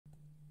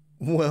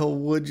Well,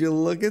 would you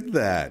look at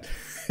that?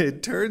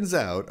 It turns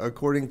out,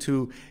 according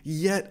to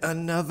yet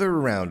another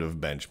round of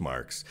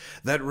benchmarks,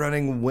 that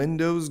running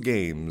Windows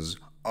games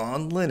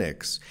on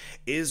Linux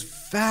is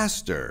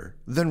faster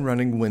than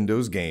running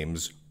Windows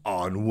games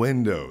on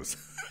Windows.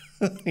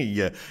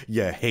 You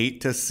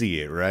hate to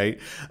see it, right?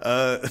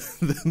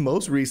 The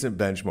most recent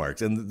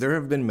benchmarks, and there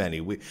have been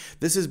many.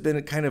 This has been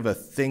a kind of a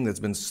thing that's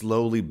been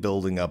slowly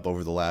building up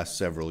over the last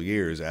several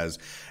years as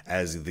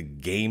the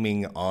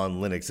gaming on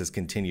Linux has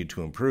continued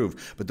to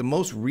improve. But the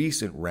most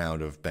recent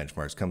round of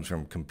benchmarks comes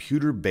from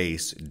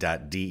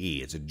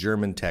computerbase.de. It's a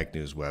German tech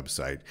news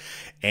website,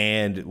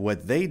 and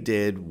what they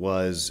did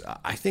was,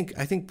 I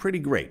think pretty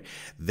great.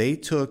 They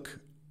took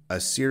a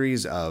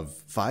series of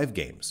 5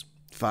 games.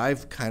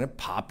 5 kind of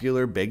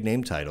popular big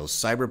name titles: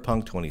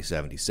 Cyberpunk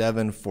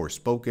 2077,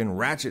 Forspoken,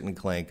 Ratchet and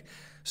Clank,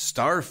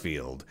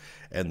 Starfield,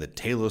 and the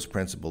Talos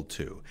Principle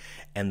 2.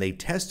 And they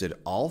tested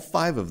all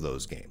 5 of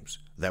those games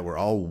that were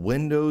all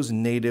Windows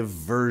native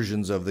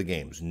versions of the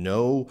games.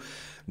 No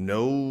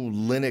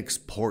Linux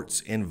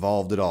ports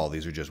involved at all.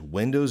 These are just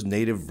Windows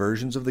native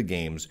versions of the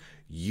games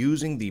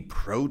using the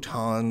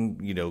Proton,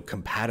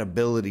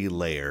 compatibility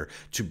layer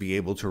to be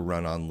able to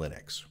run on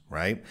Linux,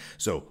 right?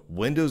 So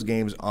Windows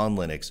games on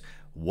Linux.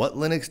 What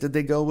Linux did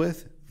they go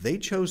with? They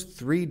chose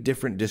 3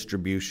 different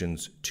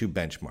distributions to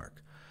benchmark.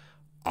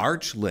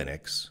 Arch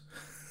Linux,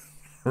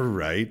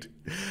 right?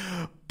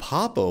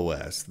 Pop!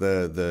 OS,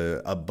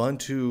 the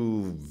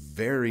Ubuntu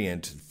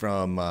variant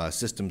from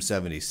System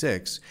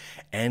 76,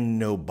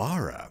 and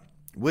Nobara,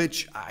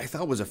 which I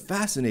thought was a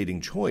fascinating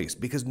choice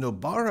because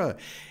Nobara,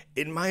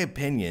 in my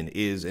opinion,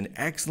 is an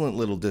excellent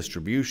little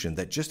distribution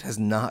that just has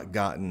not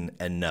gotten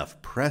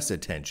enough press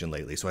attention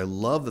lately. So I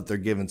love that they're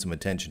giving some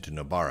attention to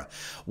Nobara.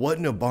 What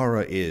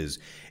Nobara is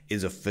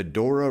a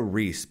Fedora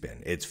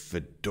respin. It's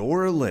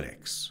Fedora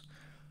Linux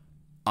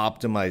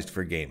optimized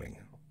for gaming.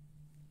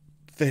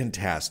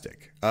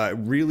 Fantastic.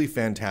 Really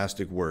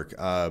fantastic work.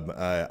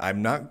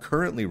 I'm not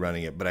currently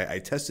running it, but I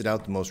tested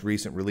out the most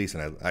recent release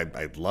and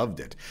I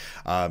loved it.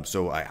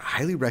 So I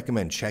highly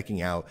recommend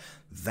checking out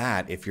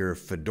that if you're a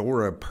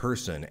Fedora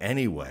person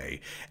anyway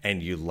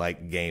and you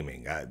like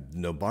gaming.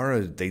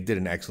 Nobara, they did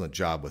an excellent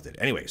job with it.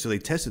 Anyway, so they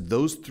tested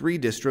those 3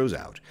 distros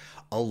out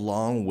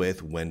along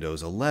with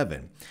Windows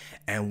 11.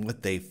 And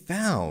what they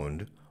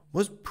found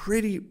was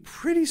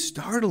pretty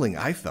startling,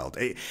 I felt.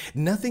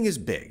 Nothing is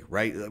big,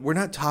 right? We're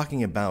not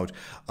talking about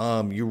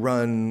you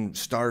run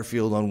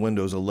Starfield on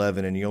Windows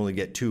 11 and you only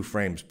get 2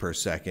 frames per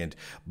second,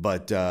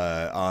 but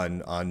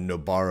on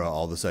Nobara,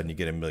 all of a sudden you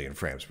get 1 million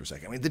frames per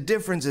second. I mean, the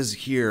differences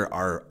here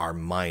are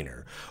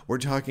minor. We're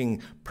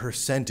talking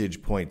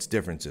percentage points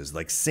differences,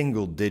 like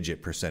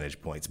single-digit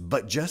percentage points,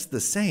 but just the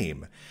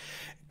same,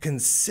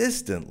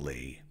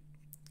 consistently,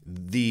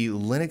 the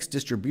Linux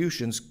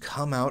distributions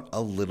come out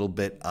a little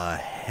bit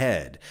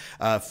ahead.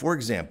 For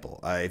example,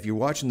 if you're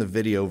watching the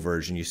video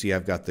version, you see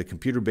I've got the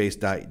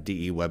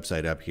computerbase.de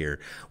website up here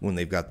when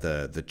they've got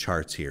the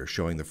charts here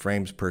showing the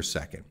frames per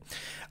second.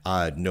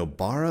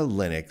 Nobara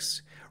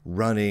Linux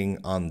running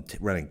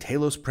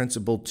Talos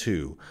Principle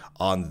 2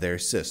 on their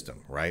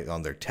system, right?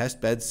 On their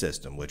testbed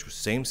system, which was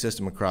same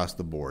system across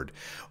the board,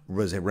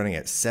 was running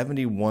at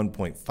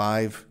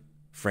 71.5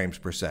 frames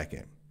per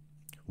second.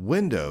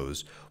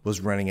 Windows was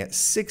running at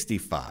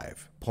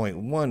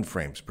 65.1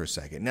 frames per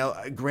second. Now,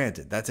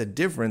 granted, that's a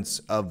difference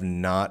of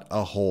not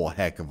a whole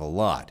heck of a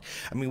lot.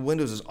 I mean,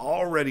 Windows is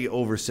already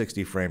over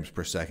 60 frames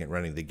per second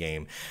running the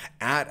game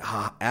at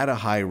a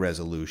high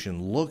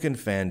resolution, looking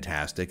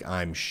fantastic,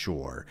 I'm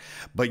sure.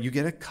 But you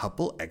get a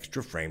couple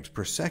extra frames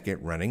per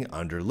second running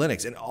under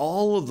Linux. And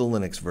all of the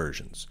Linux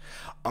versions,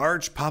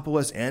 Arch, Pop!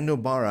 OS, and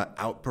Nobara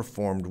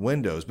outperformed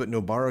Windows, but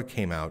Nobara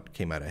came out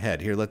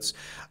ahead. Here, let's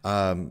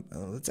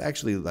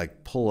actually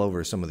pull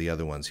over some of the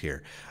other ones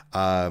here.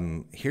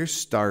 Here's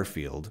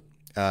Starfield.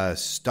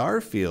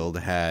 Starfield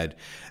had,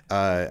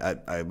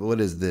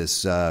 what is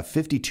this,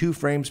 52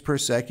 frames per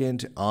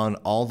second on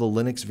all the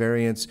Linux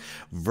variants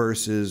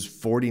versus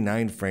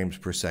 49 frames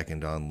per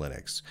second on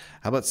Linux.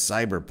 How about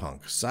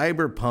Cyberpunk?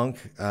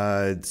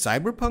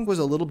 Cyberpunk was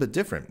a little bit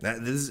different.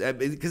 This is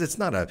because it's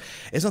not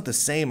the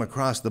same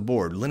across the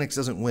board. Linux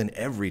doesn't win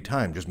every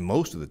time, just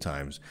most of the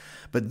times.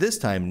 But this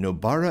time,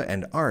 Nobara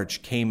and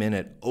Arch came in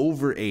at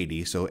over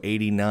 80, so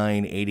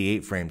 89,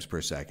 88 frames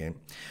per second.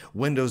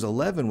 Windows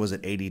 11 was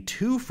at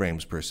 82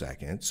 frames per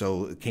second,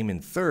 so it came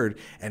in third.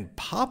 And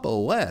Pop!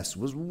 OS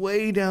was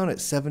way down at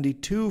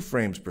 72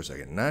 frames per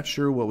second. Not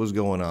sure what was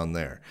going on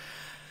there.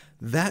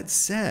 That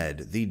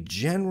said, the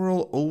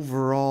general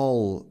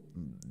overall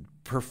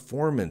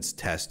performance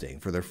testing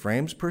for their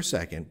frames per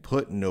second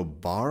put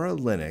Nobara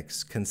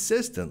Linux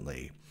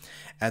consistently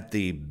at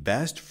the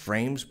best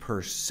frames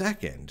per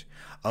second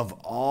of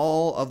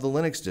all of the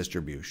Linux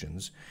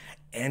distributions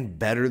and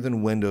better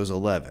than Windows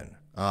 11.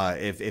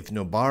 If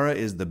Nobara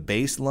is the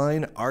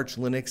baseline, Arch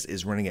Linux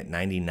is running at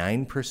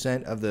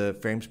 99% of the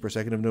frames per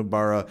second of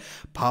Nobara,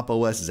 Pop!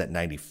 OS is at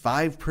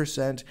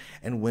 95%,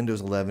 and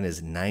Windows 11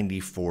 is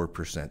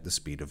 94% the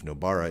speed of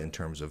Nobara in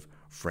terms of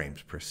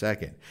frames per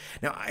second.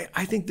 Now,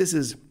 I think this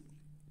is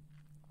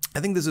I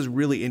think this is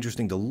really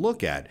interesting to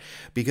look at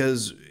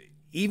because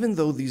even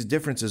though these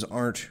differences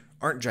aren't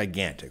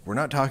gigantic, we're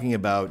not talking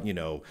about,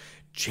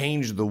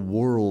 change the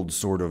world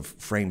sort of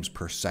frames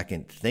per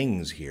second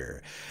things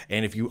here.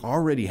 And if you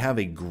already have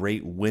a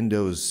great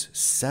Windows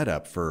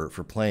setup for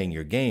playing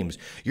your games,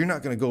 you're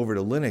not going to go over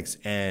to Linux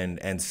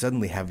and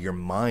suddenly have your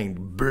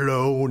mind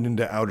blown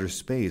into outer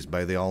space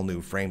by the all new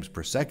frames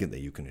per second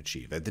that you can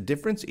achieve. The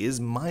difference is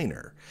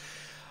minor,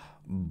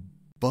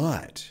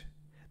 but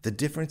the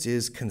difference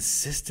is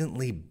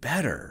consistently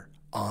better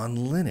on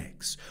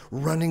Linux,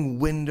 running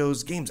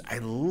Windows games. I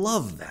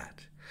love that.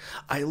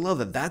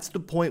 That's the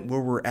point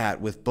where we're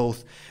at with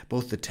both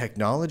the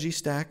technology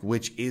stack,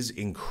 which is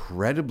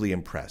incredibly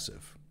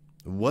impressive.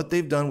 What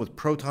they've done with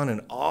Proton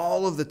and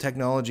all of the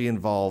technology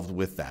involved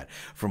with that,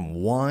 from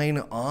Wine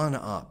on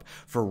up,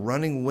 for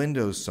running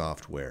Windows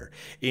software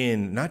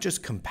in not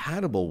just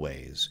compatible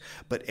ways,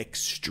 but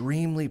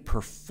extremely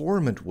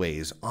performant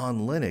ways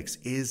on Linux,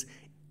 is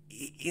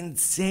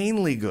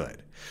insanely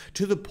good,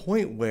 to the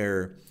point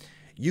where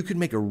you could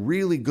make a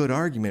really good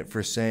argument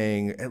for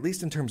saying, at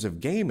least in terms of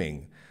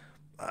gaming,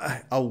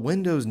 a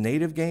Windows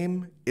native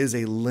game is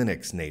a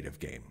Linux native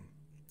game.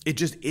 It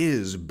just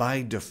is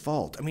by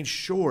default. I mean,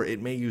 sure,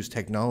 it may use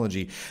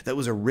technology that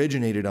was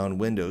originated on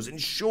Windows, and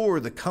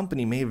sure, the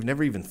company may have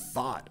never even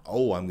thought,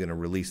 I'm going to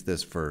release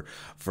this for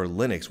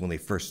Linux when they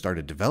first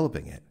started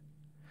developing it.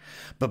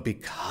 But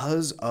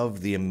because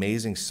of the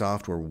amazing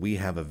software we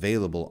have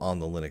available on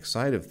the Linux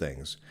side of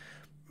things,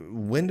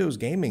 Windows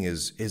gaming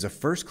is a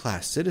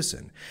first-class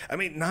citizen. I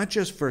mean, not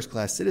just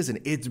first-class citizen,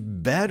 it's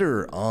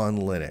better on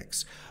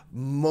Linux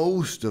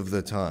most of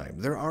the time.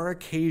 There are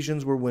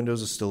occasions where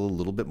Windows is still a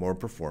little bit more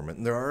performant,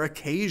 and there are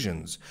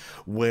occasions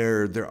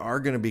where there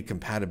are going to be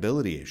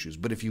compatibility issues.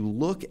 But if you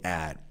look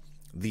at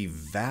the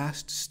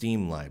vast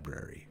Steam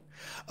library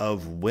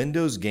of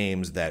Windows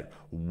games that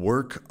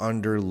work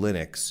under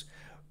Linux,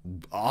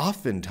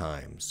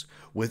 oftentimes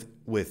with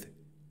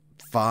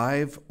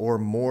 5 or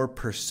more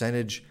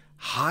percentage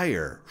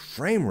higher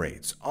frame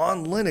rates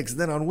on Linux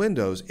than on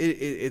Windows,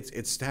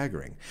 it's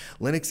staggering.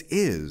 Linux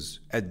is,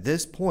 at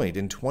this point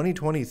in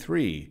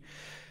 2023,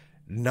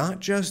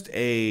 not just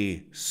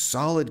a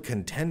solid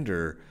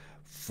contender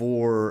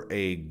for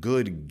a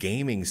good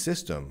gaming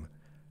system.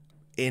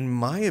 In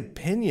my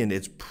opinion,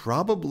 it's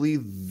probably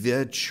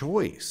the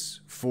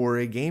choice for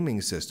a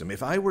gaming system.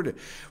 If I were to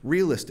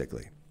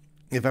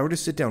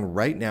sit down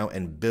right now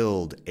and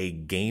build a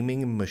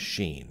gaming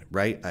machine,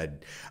 right,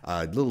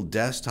 a little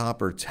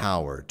desktop or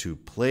tower to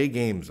play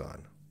games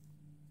on,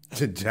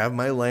 to have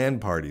my LAN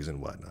parties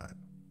and whatnot,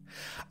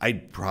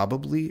 I'd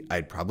probably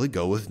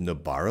go with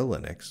Nabara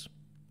Linux,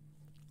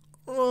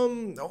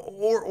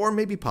 or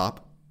maybe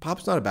Pop.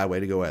 Pop's not a bad way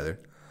to go either,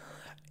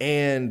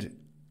 and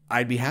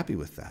I'd be happy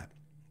with that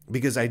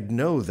because I'd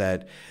know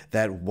that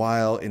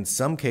while in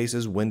some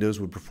cases Windows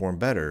would perform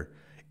better,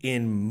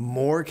 in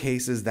more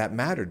cases that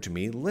mattered to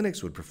me,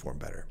 Linux would perform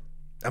better.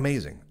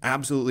 Amazing.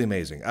 Absolutely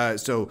amazing.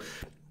 So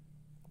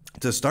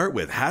to start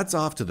with, hats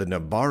off to the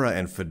Nabara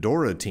and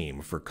Fedora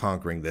team for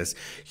conquering this.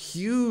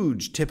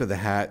 Huge tip of the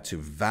hat to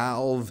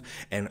Valve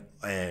and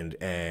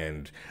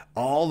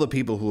all the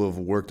people who have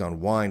worked on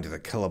Wine, to the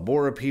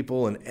Collabora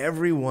people and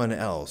everyone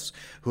else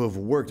who have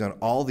worked on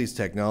all these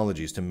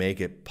technologies to make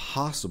it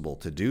possible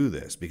to do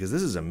this, because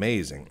this is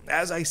amazing.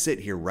 As I sit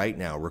here right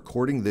now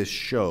recording this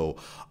show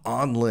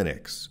on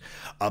Linux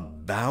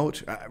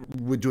about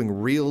we're doing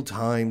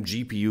real-time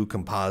GPU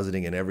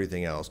compositing and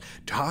everything else,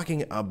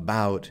 talking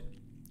about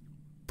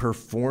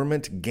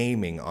performant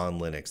gaming on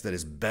Linux that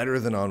is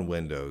better than on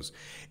Windows,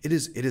 it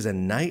is a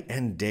night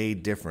and day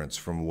difference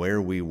from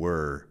where we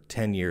were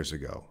 10 years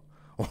ago.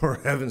 Or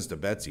heavens to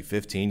Betsy,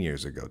 15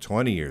 years ago,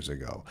 20 years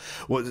ago.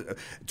 Well,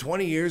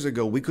 20 years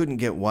ago, we couldn't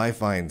get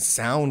Wi-Fi and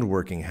sound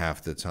working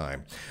half the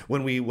time.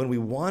 When we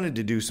wanted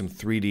to do some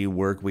 3D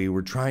work, we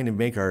were trying to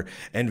make our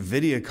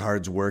NVIDIA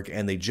cards work,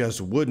 and they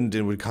just wouldn't,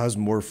 and would cause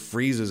more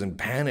freezes and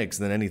panics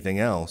than anything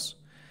else.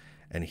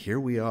 And here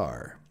we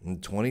are in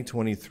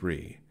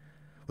 2023.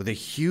 With a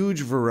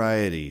huge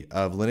variety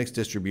of Linux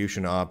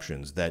distribution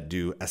options that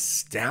do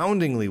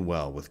astoundingly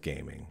well with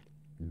gaming,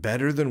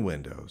 better than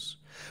Windows,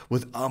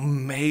 with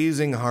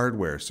amazing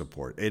hardware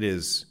support.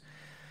 It's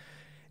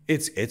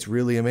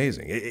really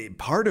amazing.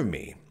 Part of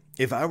me,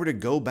 if I were to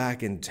go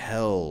back and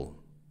tell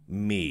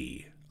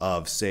me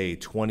of, say,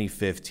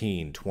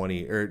 2015,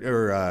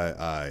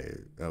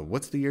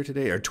 what's the year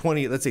today? Or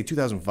let's say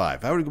 2005.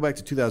 If I were to go back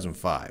to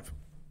 2005,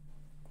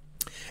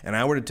 and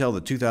I were to tell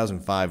the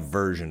 2005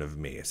 version of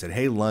me, I said,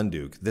 hey,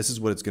 Lunduke, this is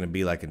what it's going to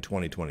be like in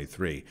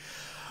 2023.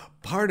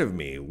 Part of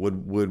me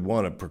would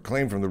want to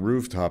proclaim from the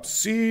rooftop,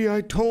 see, I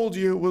told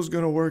you it was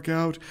going to work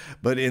out.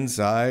 But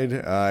inside,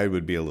 I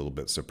would be a little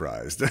bit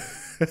surprised.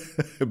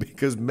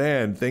 Because,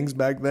 man, things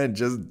back then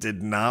just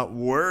did not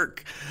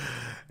work.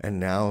 And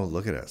now,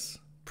 look at us.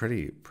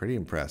 Pretty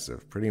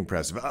impressive. Pretty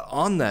impressive.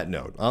 On that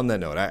note,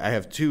 I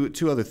have two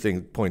other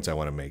points I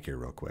want to make here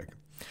real quick.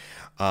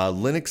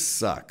 Linux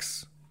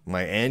sucks.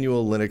 My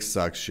annual Linux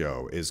Sucks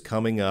show is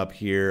coming up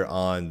here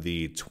on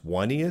the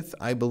 20th,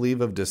 I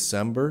believe, of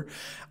December.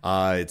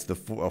 It's the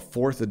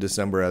 4th of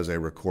December as I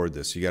record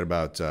this. So you got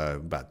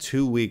about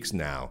 2 weeks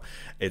now.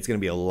 It's going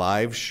to be a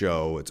live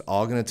show. It's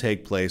all going to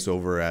take place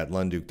over at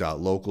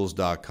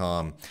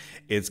lunduke.locals.com.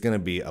 It's going to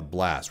be a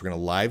blast. We're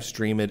going to live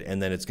stream it,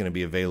 and then it's going to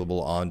be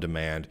available on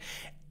demand.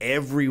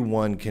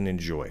 Everyone can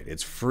enjoy it.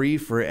 It's free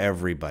for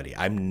everybody.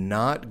 I'm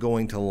not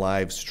going to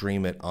live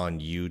stream it on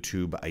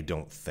YouTube, I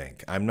don't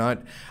think. I'm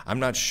not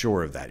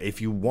sure of that.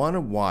 If you want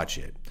to watch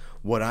it,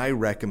 what I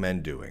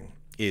recommend doing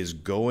is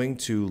going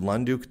to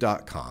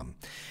lunduke.com,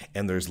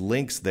 and there's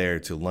links there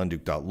to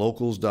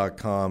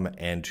lunduke.locals.com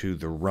and to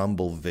the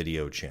Rumble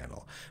video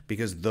channel,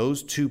 because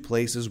those two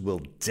places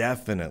will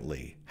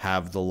definitely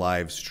have the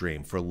live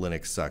stream for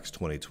Linux Sucks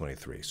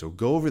 2023. So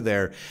go over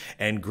there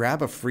and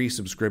grab a free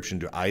subscription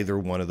to either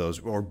one of those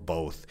or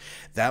both.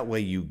 That way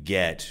you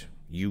get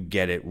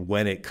it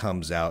when it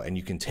comes out, and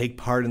you can take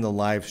part in the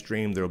live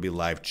stream. There will be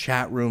live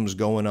chat rooms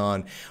going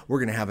on. We're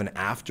going to have an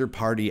after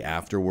party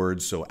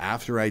afterwards. So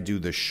after I do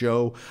the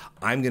show,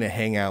 I'm going to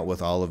hang out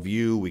with all of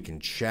you. We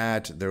can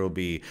chat. There will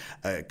be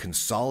a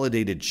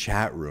consolidated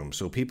chat room.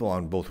 So people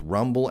on both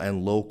Rumble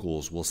and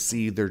Locals will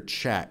see their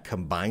chat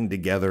combined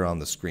together on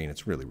the screen.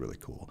 It's really, really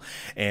cool.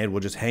 And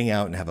we'll just hang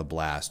out and have a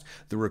blast.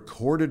 The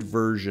recorded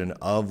version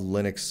of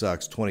Linux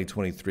Sucks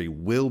 2023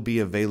 will be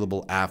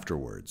available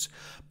afterwards,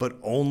 but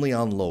only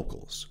on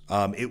Locals.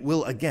 It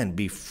will, again,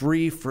 be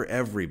free for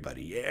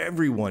everybody.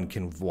 Everyone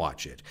can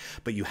watch it,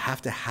 but you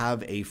have to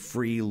have a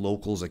free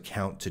Locals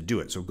account to do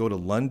it. So go to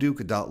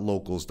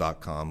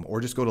lunduke.locals.com,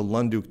 or just go to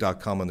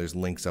lunduke.com, and there's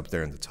links up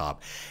there in the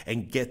top,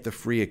 and get the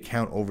free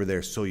account over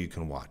there so you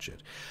can watch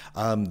it.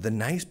 The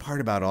nice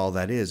part about all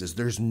that is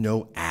there's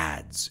no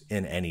ads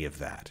in any of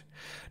that.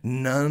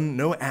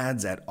 No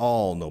ads at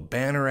all. No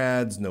banner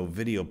ads, no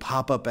video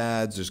pop-up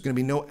ads. There's going to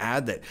be no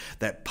ad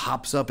that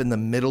pops up in the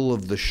middle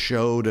of the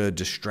show to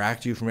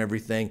distract you from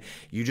everything.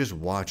 You just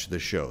watch the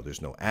show.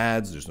 There's no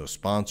ads, there's no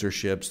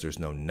sponsorships, there's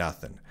no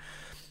nothing.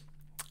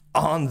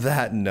 On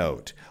that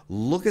note,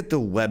 look at the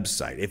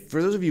website.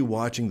 For those of you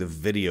watching the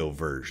video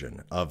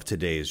version of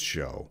today's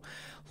show,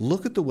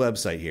 look at the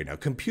website here. Now,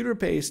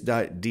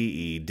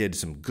 computerbase.de did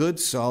some good,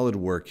 solid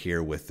work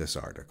here with this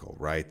article,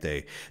 right?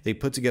 They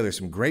put together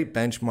some great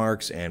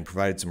benchmarks and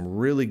provided some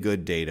really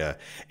good data,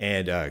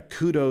 and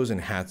kudos and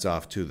hats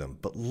off to them.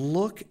 But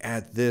look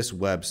at this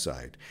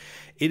website.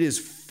 It is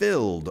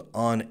filled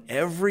on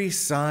every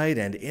side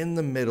and in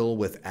the middle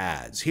with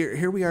ads.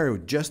 Here we are,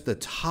 just the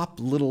top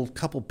little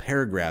couple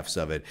paragraphs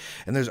of it,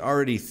 and there's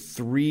already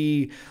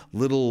 3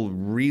 little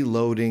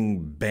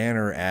reloading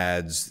banner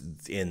ads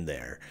in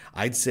there.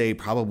 I'd say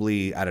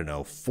probably,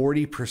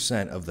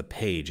 40% of the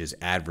page is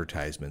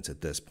advertisements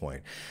at this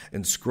point.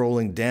 And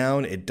scrolling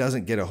down, it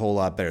doesn't get a whole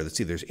lot better. Let's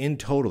see, there's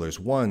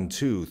 1,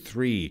 2,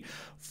 3,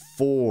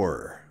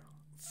 4,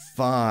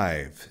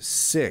 5,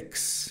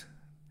 6...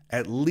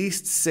 at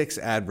least 6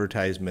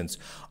 advertisements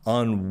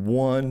on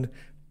one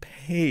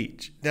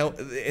page. Now,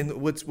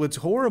 and what's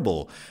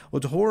horrible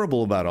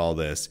about all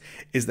this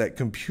is that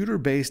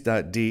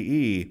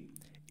computerbase.de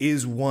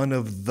is one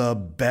of the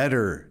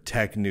better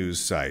tech news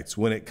sites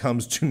when it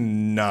comes to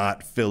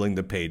not filling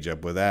the page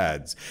up with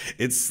ads.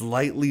 It's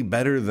slightly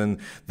better than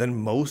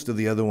most of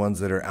the other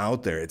ones that are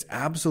out there. It's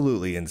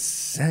absolutely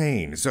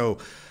insane. So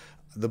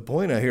the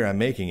point here I'm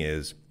making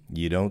is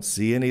you don't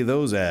see any of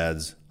those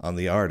ads on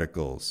the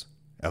articles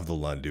of the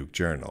Lunduke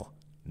Journal.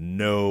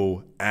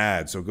 No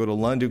ads. So go to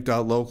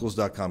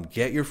lunduke.locals.com.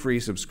 Get your free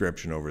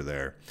subscription over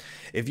there.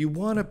 If you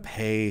want to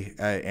pay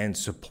and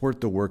support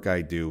the work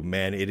I do,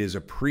 man, it is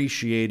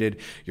appreciated.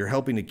 You're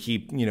helping to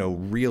keep,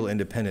 real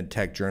independent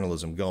tech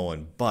journalism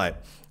going.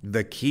 But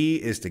the key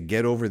is to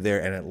get over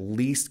there and at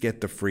least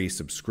get the free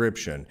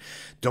subscription.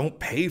 Don't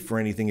pay for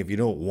anything if you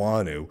don't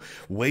want to.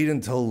 Wait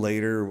until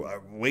later.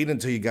 Wait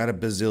until you got $1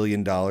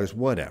 bazillion,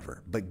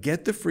 whatever. But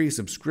get the free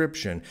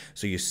subscription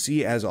so you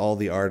see as all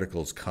the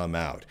articles come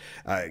out.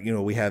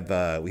 We had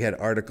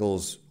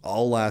articles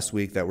all last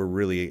week that were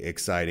really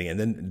exciting, and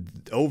then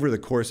over the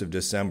course of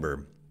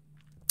December,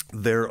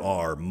 there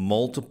are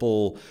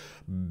multiple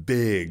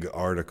big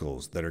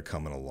articles that are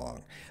coming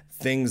along.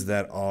 Things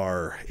that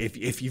are,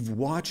 if you've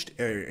watched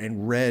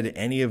and read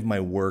any of my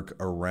work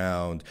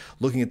around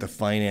looking at the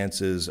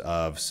finances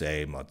of,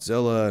 say,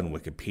 Mozilla and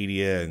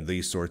Wikipedia and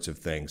these sorts of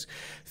things,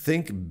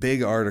 think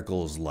big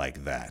articles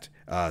like that.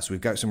 So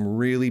we've got some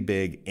really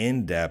big,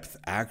 in-depth,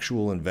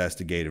 actual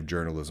investigative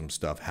journalism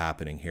stuff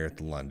happening here at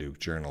the Lunduke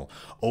Journal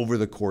over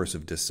the course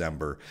of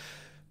December.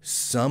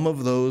 Some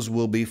of those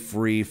will be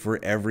free for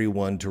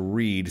everyone to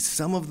read.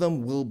 Some of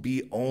them will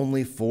be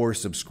only for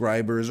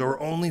subscribers, or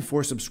only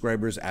for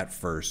subscribers at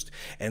first.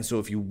 And so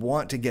if you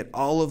want to get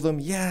all of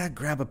them,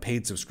 grab a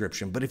paid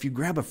subscription. But if you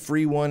grab a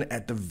free one,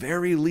 at the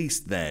very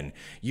least then,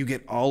 you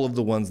get all of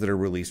the ones that are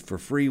released for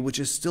free, which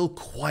is still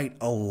quite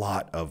a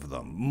lot of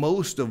them.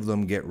 Most of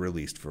them get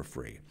released for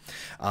free.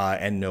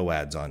 And no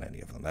ads on any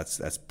of them.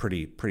 That's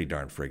pretty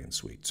darn friggin'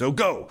 sweet. So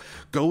go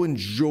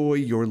enjoy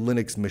your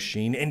Linux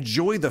machine.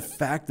 Enjoy the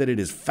fact fact that it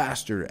is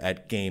faster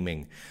at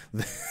gaming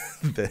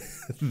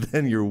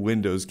than your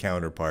Windows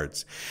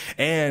counterparts.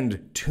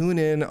 And tune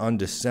in on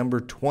December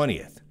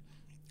 20th,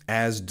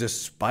 as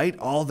despite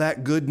all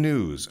that good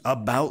news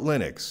about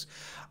Linux,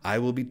 I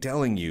will be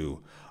telling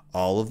you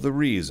all of the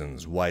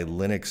reasons why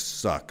Linux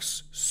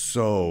sucks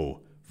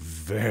so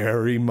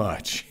very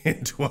much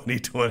in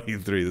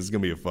 2023. This is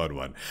going to be a fun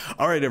one.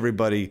 All right,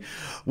 everybody.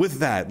 With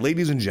that,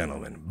 ladies and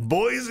gentlemen,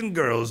 boys and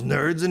girls,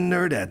 nerds and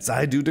nerdettes,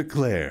 I do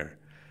declare,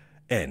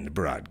 end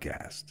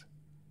broadcast.